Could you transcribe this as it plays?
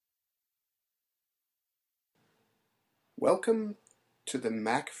Welcome to the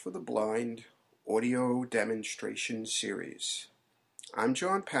Mac for the Blind audio demonstration series. I'm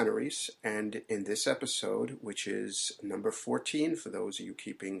John Panarese, and in this episode, which is number 14 for those of you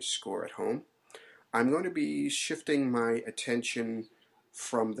keeping score at home, I'm going to be shifting my attention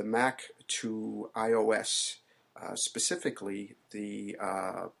from the Mac to iOS, specifically the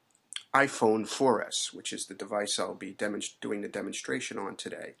iPhone 4S, which is the device I'll be doing the demonstration on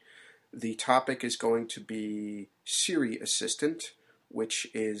today. The topic is going to be Siri Assistant, which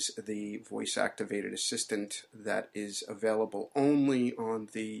is the voice-activated assistant that is available only on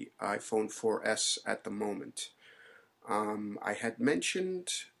the iPhone 4S at the moment. I had mentioned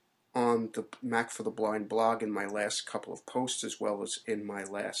on the Mac for the Blind blog in my last couple of posts, as well as in my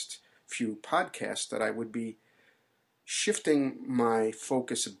last few podcasts, that I would be shifting my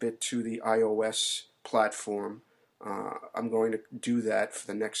focus a bit to the iOS platform. I'm going to do that for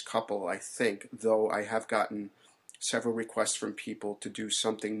the next couple, I think, though I have gotten several requests from people to do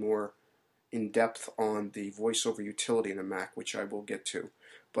something more in-depth on the voiceover utility in a Mac, which I will get to.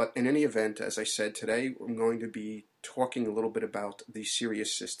 But in any event, as I said today, I'm going to be talking a little bit about the Siri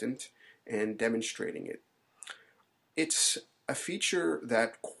Assistant and demonstrating it. It's a feature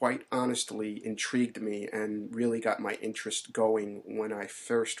that quite honestly intrigued me and really got my interest going when I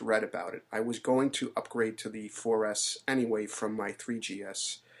first read about it. I was going to upgrade to the 4S anyway from my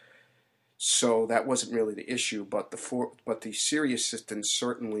 3GS, so that wasn't really the issue, but the Siri Assistant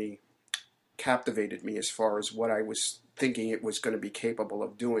certainly captivated me as far as what I was thinking it was going to be capable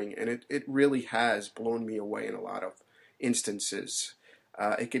of doing, and it really has blown me away in a lot of instances.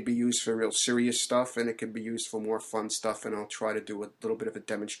 It could be used for real serious stuff, and it could be used for more fun stuff, and I'll try to do a little bit of a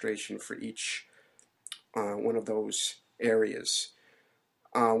demonstration for each one of those areas.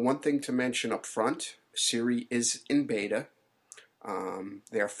 One thing to mention up front, Siri is in beta.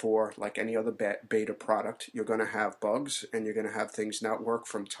 Therefore, like any other beta product, you're going to have bugs, and you're going to have things not work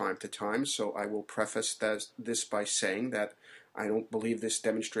from time to time, so I will preface this by saying that I don't believe this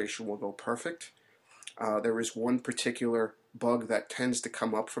demonstration will go perfect. There is one particular bug that tends to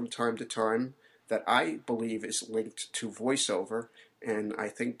come up from time to time that I believe is linked to voiceover, and I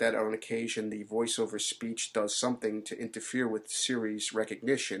think that on occasion the voiceover speech does something to interfere with Siri's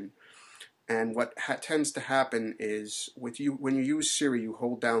recognition. And what tends to happen is when you use Siri, you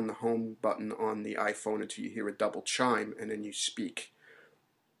hold down the home button on the iPhone until you hear a double chime, and then you speak.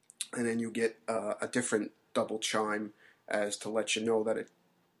 And then you get a different double chime as to let you know that it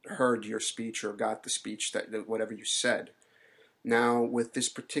heard your speech or got the speech, that whatever you said. Now, with this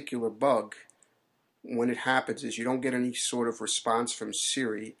particular bug, when it happens is you don't get any sort of response from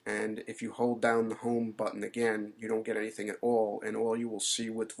Siri, and if you hold down the home button again, you don't get anything at all, and all you will see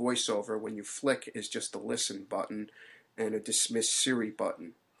with voiceover when you flick is just a listen button and a dismiss Siri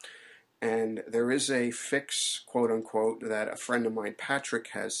button. And there is a fix, quote-unquote, that a friend of mine, Patrick,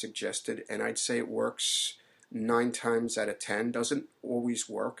 has suggested, and I'd say it works 9 times out of 10. Doesn't always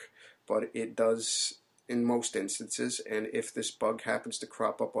work, but it does in most instances, and if this bug happens to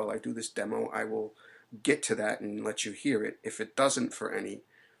crop up while I do this demo, I will get to that and let you hear it. If it doesn't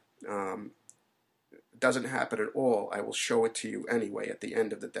doesn't happen at all, I will show it to you anyway at the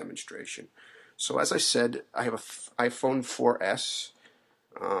end of the demonstration. So as I said, I have an iPhone 4S.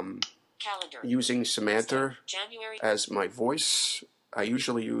 Using Samantha as my voice. I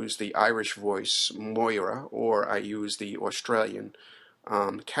usually use the Irish voice, Moira, or I use the Australian,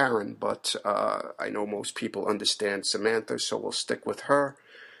 Karen, but I know most people understand Samantha, so we'll stick with her.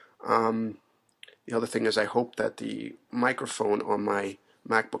 The other thing is I hope that the microphone on my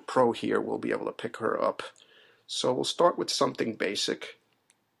MacBook Pro here will be able to pick her up. So we'll start with something basic.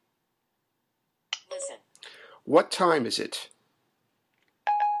 Listen. What time is it?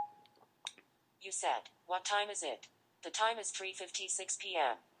 You said, what time is it? The time is 3:56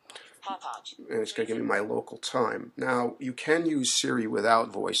 p.m. Hauppauge. And it's going to give me my local time. Now, you can use Siri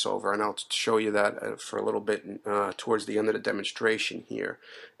without voiceover, and I'll show you that for a little bit towards the end of the demonstration here.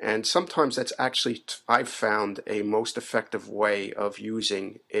 And sometimes that's actually, I've found, a most effective way of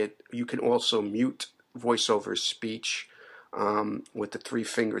using it. You can also mute voiceover speech with the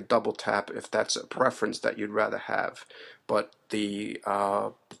 3-finger double tap if that's a preference that you'd rather have. But the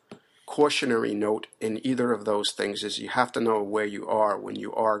cautionary note in either of those things is you have to know where you are when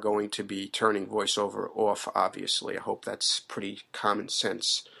you are going to be turning voiceover off, obviously. I hope that's pretty common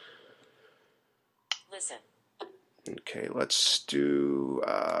sense. Listen. Okay, let's do,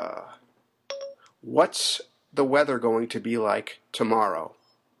 what's the weather going to be like tomorrow?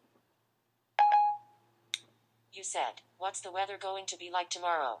 You said, what's the weather going to be like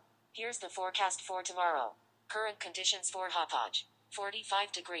tomorrow? Here's the forecast for tomorrow. Current conditions for Hauppauge,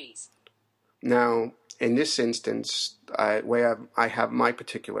 45 degrees. Now, in this instance, way I have my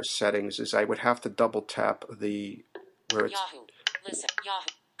particular settings is I would have to double tap the where it's Yahoo. Listen. Yahoo.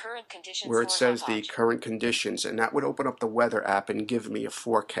 Current conditions where it for says the Hauppauge. current conditions, and that would open up the weather app and give me a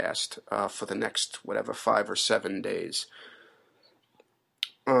forecast for the next whatever 5 or 7 days.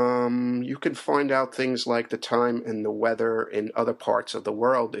 You can find out things like the time and the weather in other parts of the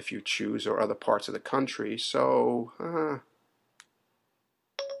world if you choose, or other parts of the country. So,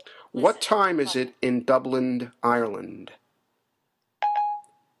 what time is it in Dublin, Ireland?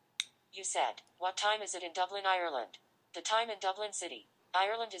 You said, what time is it in Dublin, Ireland? The time in Dublin City,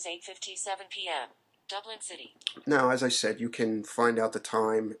 Ireland is 8:57 p.m. Dublin City. Now, as I said, you can find out the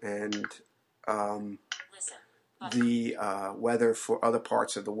time and Listen. the weather for other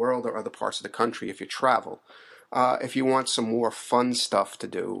parts of the world or other parts of the country if you travel. If you want some more fun stuff to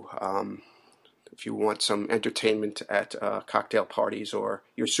do, if you want some entertainment at cocktail parties or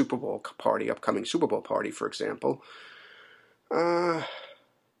your Super Bowl party, upcoming Super Bowl party, for example,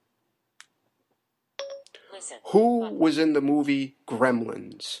 Listen. who was in the movie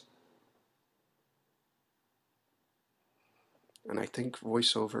Gremlins? And I think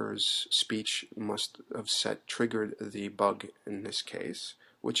VoiceOver's speech must have triggered the bug in this case,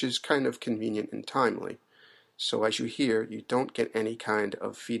 which is kind of convenient and timely. So as you hear, you don't get any kind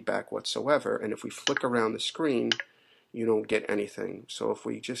of feedback whatsoever, and if we flick around the screen, you don't get anything. So if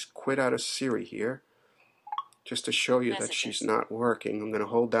we just quit out of Siri here, just to show you that she's not working, I'm going to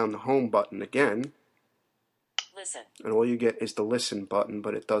hold down the home button again. Listen. And all you get is the listen button,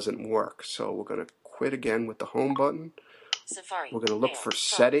 but it doesn't work. So we're going to quit again with the home button. Safari. We're going to look for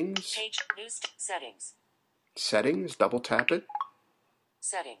settings. Page, news, settings. Settings, double tap it.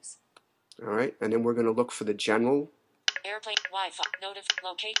 Settings. All right, and then we're going to look for the general. Airplane, Wi-Fi,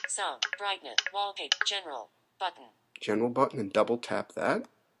 locate, sound, brightness, wallpaper, general, button. General button, and double tap that.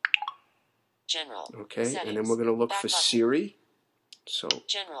 General. Okay, settings, and then we're going to look back for button. Siri. So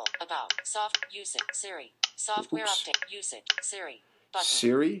general, about, soft, usage, Siri, software update, usage, Siri, button.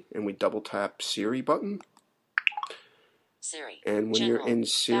 Siri, and we double tap Siri button. Siri. And when general, you're in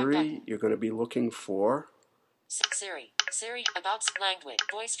Siri, you're going to be looking for Siri, about language,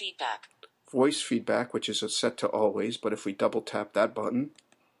 voice feedback. Voice feedback, which is set to always, but if we double tap that button,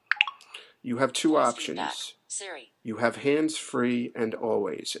 you have two Voice options. feedback. Siri. You have hands-free and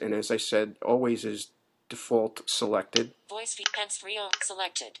always, and as I said, always is default selected. Voice feed, hands-free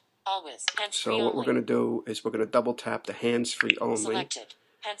selected. Always, hands-free So what we're going to do is we're going to double tap the hands-free only. Selected,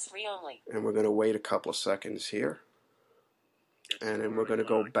 hands-free only. And we're going to wait a couple of seconds here. And then we're going to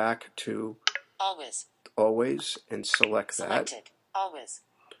go back to always and select Selected. that. Always.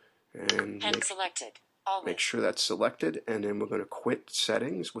 And selected. Always. Make sure that's selected, and then we're going to quit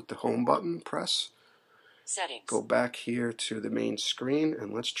settings with the home button press. Settings. Go back here to the main screen,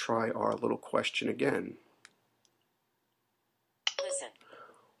 and let's try our little question again. Listen.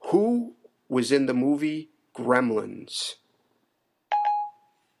 Who was in the movie Gremlins?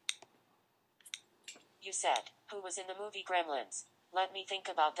 You said, who was in the movie Gremlins? Let me think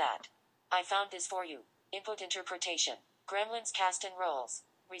about that. I found this for you. Input interpretation. Gremlins cast and roles.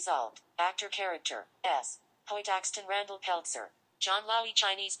 Result. Actor character. S. Hoyt Axton Randall Peltzer. John Lowy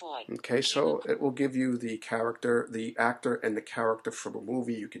Chinese boy. Okay, so it will give you the character, the actor, and the character from a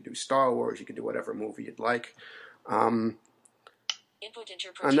movie. You can do Star Wars, you can do whatever movie you'd like. Input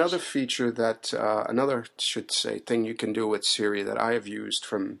interpretation. Another feature that, thing you can do with Siri that I have used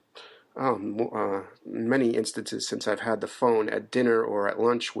from many instances since I've had the phone at dinner or at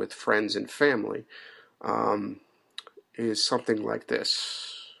lunch with friends and family, is something like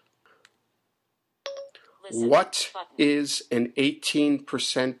this. Listen. What Button. is an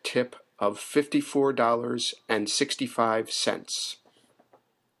 18% tip of $54.65?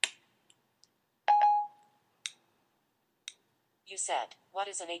 You said, what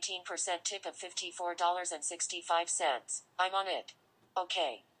is an 18% tip of $54.65? I'm on it.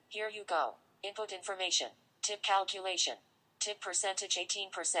 Okay, here you go. Input information. Tip calculation. Tip percentage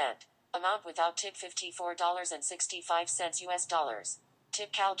 18%. Amount without tip $54.65 US dollars.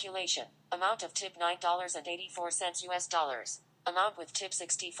 Tip calculation. Amount of tip $9.84 US dollars. Amount with tip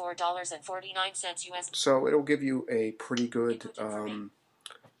 $64.49 US. So it'll give you a pretty good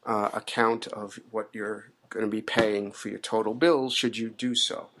account of what you're going to be paying for your total bills should you do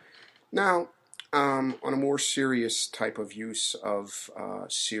so. Now, on a more serious type of use of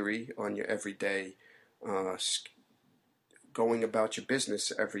Siri on your everyday, going about your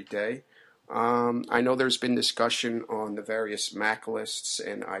business every day, I know there's been discussion on the various Mac lists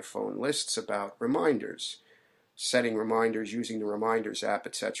and iPhone lists about reminders. setting reminders using the Reminders app,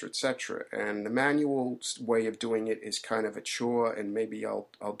 etc., etc. And the manual way of doing it is kind of a chore, and maybe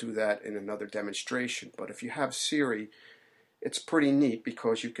I'll do that in another demonstration. But if you have Siri, it's pretty neat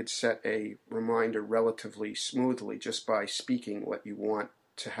because you could set a reminder relatively smoothly just by speaking what you want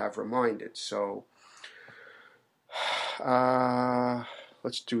to have reminded. So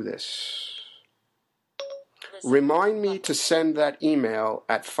let's do this. Remind me to send that email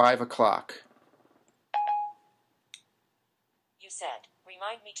at 5 o'clock. You said,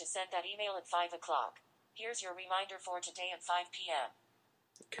 remind me to send that email at 5 o'clock. Here's your reminder for today at 5 p.m.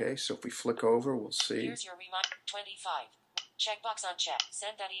 Okay, so if we flick over, we'll see. Here's your reminder, 25. Checkbox unchecked.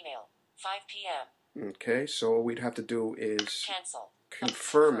 Send that email, 5 p.m. Okay, so all we'd have to do is Cancel.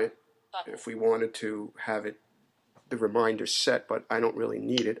 confirm it Button. if we wanted to have it, the reminder set, but I don't really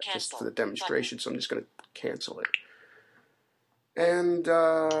need it just for the demonstration, so I'm just going to cancel it. And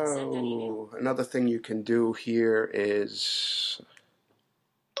another thing you can do here is,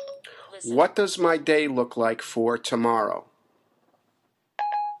 what does my day look like for tomorrow?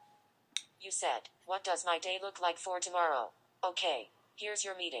 You said, what does my day look like for tomorrow? Okay, here's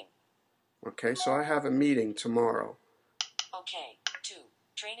your meeting. Okay, so I have a meeting tomorrow. Okay, 2.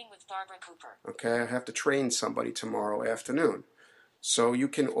 Training with Barbara Cooper. Okay, I have to train somebody tomorrow afternoon. So you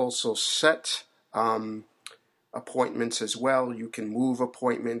can also set appointments as well. You can move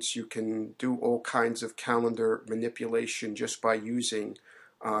appointments. You can do all kinds of calendar manipulation just by using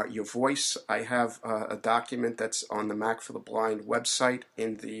your voice. I have a document that's on the Mac for the Blind website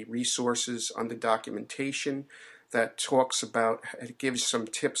in the resources under documentation that talks about, it gives some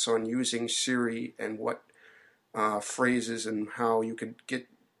tips on using Siri and what phrases and how you could get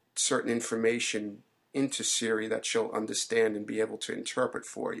certain information into Siri that she'll understand and be able to interpret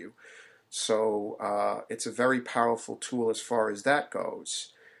for you. So it's a very powerful tool as far as that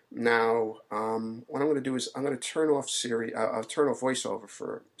goes. Now, what I'm going to do is I'm going to turn off Siri. I'll turn off VoiceOver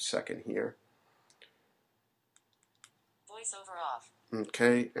for a second here. VoiceOver off.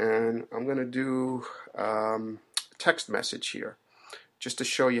 Okay, and I'm going to do text message here, just to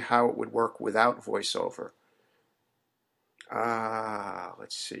show you how it would work without VoiceOver.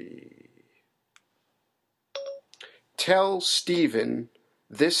 Let's see. Tell Stephen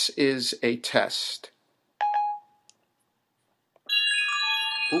this is a test.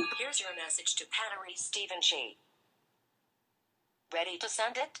 Oop. Here's your message to Pannery Stephen G. Ready to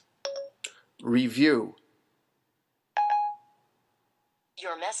send it? Review.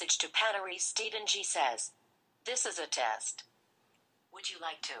 Your message to Pannery Stephen G says, this is a test. Would you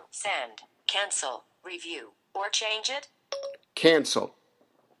like to send, cancel, review, or change it? Cancel.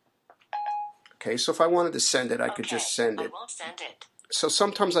 Okay, so if I wanted to send it, I could just send it. I won't send it. So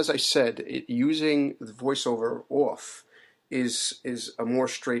sometimes, as I said, using the VoiceOver off is a more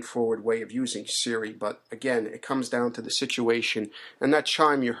straightforward way of using Siri, but again, it comes down to the situation. And that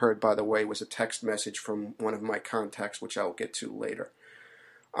chime you heard, by the way, was a text message from one of my contacts, which I'll get to later.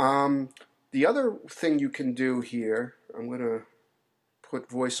 The other thing you can do here, I'm going to put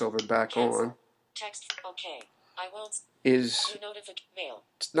VoiceOver back on. Text, okay. I won't. Is mail.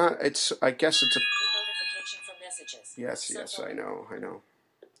 It's not. It's. I guess it's a. Notification from messages. Yes. I know.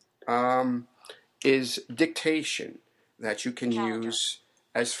 Is dictation that you can use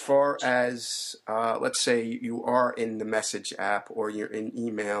as far as let's say you are in the message app or you're in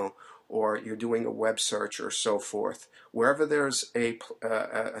email or you're doing a web search or so forth. Wherever there's a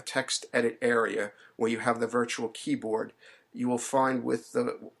text edit area where you have the virtual keyboard, you will find with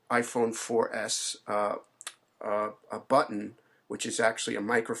the iPhone 4S a button, which is actually a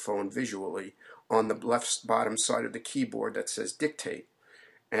microphone visually, on the left bottom side of the keyboard that says dictate.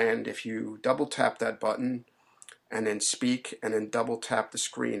 And if you double tap that button and then speak and then double tap the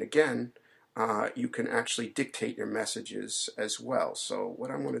screen again, you can actually dictate your messages as well. So what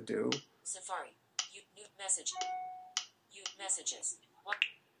I'm going to do Safari, new message, messages, what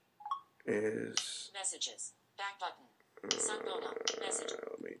is messages, back button. Let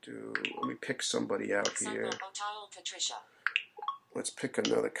me pick somebody out here. Patricia. Let's pick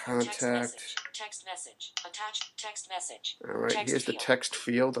another contact. Text message. Attached text message. All right, here's the text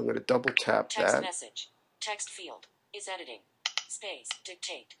field. I'm going to double tap that. Text message. Text field is editing. Space.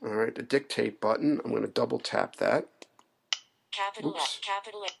 Dictate. All right, the dictate button. I'm going to double tap that. Capital F.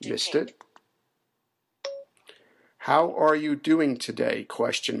 Capital F. Dictate. Missed it. How are you doing today? ?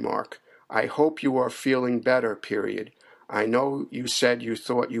 I hope you are feeling better. I know you said you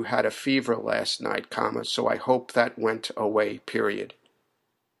thought you had a fever last night, so I hope that went away.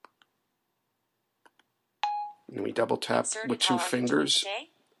 And we double tap with two fingers.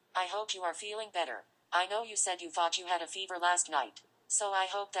 I hope you are feeling better. I know you said you thought you had a fever last night, so I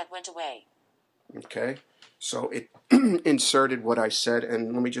hope that went away. Okay, so it inserted what I said,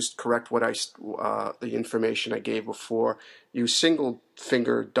 and let me just correct what the information I gave before. You single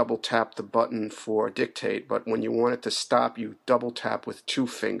finger double tap the button for dictate, but when you want it to stop, you double tap with two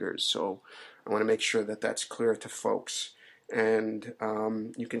fingers. So I want to make sure that that's clear to folks. And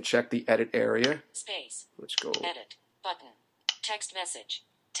you can check the edit area. Space. Let's go. Edit. Button. Text message.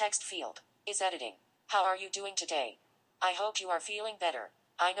 Text field. Is editing. How are you doing today? I hope you are feeling better.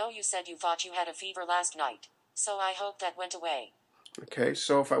 I know you said you thought you had a fever last night, so I hope that went away. Okay,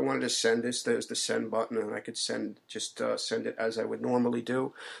 so if I wanted to send this, there's the send button, and I could send it as I would normally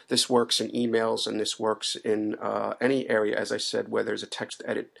do. This works in emails, and this works in any area, as I said, where there's a text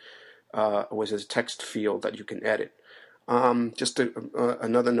edit, where there's a text field that you can edit.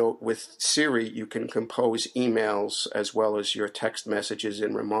 Another note with Siri, you can compose emails as well as your text messages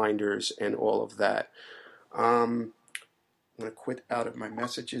and reminders and all of that. I'm going to quit out of my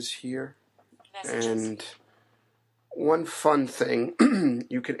messages here. And one fun thing,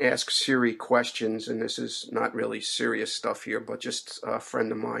 you can ask Siri questions, and this is not really serious stuff here, but just a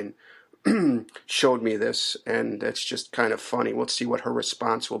friend of mine showed me this, and it's just kind of funny. We'll see what her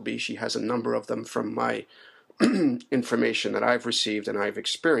response will be. She has a number of them from my information that I've received and I've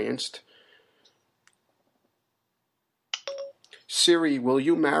experienced. Siri, will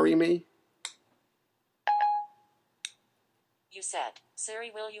you marry me? You said,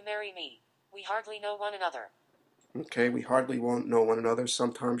 Siri, will you marry me? We hardly know one another. Okay, we hardly won't know one another.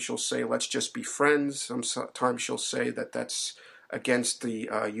 Sometimes she'll say, let's just be friends. Sometimes she'll say that that's against the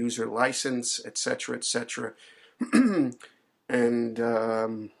user license, etc., etc.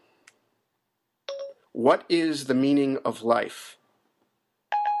 And what is the meaning of life?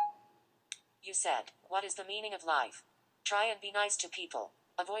 You said, what is the meaning of life? Try and be nice to people.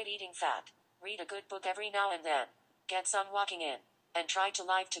 Avoid eating fat. Read a good book every now and then. Get some walking in. And try to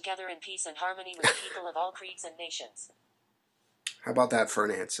live together in peace and harmony with people of all creeds and nations. How about that for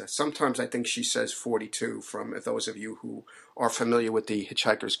an answer? Sometimes I think she says 42, from those of you who are familiar with the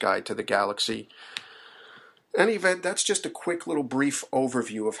Hitchhiker's Guide to the Galaxy. In any event, that's just a quick little brief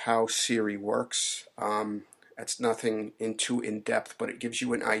overview of how Siri works. That's nothing too in-depth, but it gives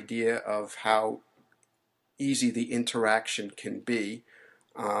you an idea of how easy the interaction can be.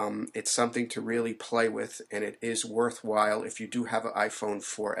 It's something to really play with, and it is worthwhile if you do have an iPhone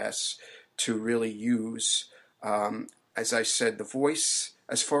 4S to really use. As I said, the voice,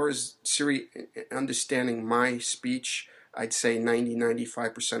 as far as Siri understanding my speech, I'd say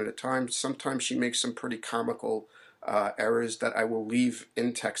 90-95% of the time. Sometimes she makes some pretty comical errors that I will leave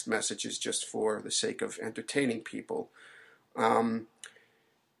in text messages just for the sake of entertaining people.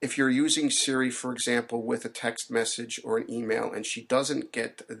 If you're using Siri, for example, with a text message or an email, and she doesn't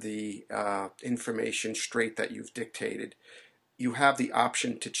get the information straight that you've dictated, you have the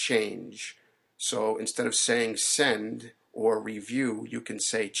option to change. So instead of saying send or review, you can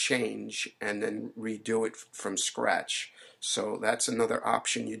say change and then redo it from scratch. So that's another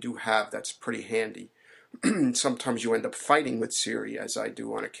option you do have that's pretty handy. Sometimes you end up fighting with Siri, as I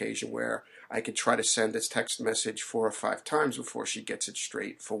do on occasion, where I could try to send this text message 4 or 5 times before she gets it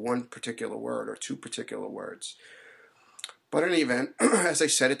straight for one particular word or 2 particular words. But in any event, as I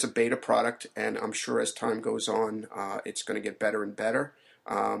said, it's a beta product, and I'm sure as time goes on, it's going to get better and better.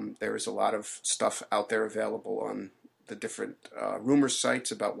 There is a lot of stuff out there available on the different rumor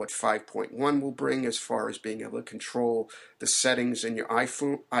sites about what 5.1 will bring as far as being able to control the settings in your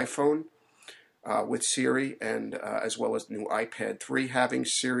iPhone. With Siri, and as well as the new iPad 3 having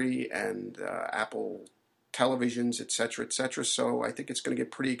Siri, and Apple televisions, etc., etc. So I think it's going to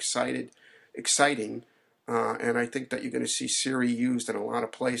get pretty exciting, and I think that you're going to see Siri used in a lot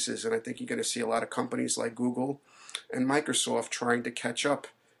of places, and I think you're going to see a lot of companies like Google and Microsoft trying to catch up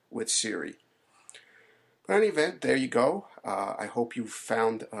with Siri. But in any event, there you go. I hope you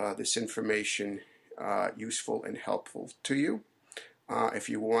found this information useful and helpful to you. If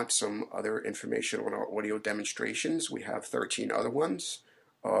you want some other information on our audio demonstrations, we have 13 other ones.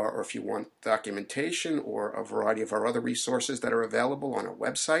 Or if you want documentation or a variety of our other resources that are available on our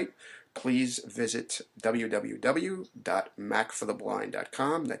website, please visit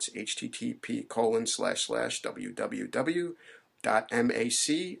www.macfortheblind.com. That's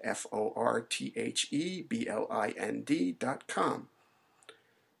http://www.macfortheblind.com.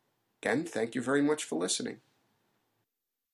 Again, thank you very much for listening.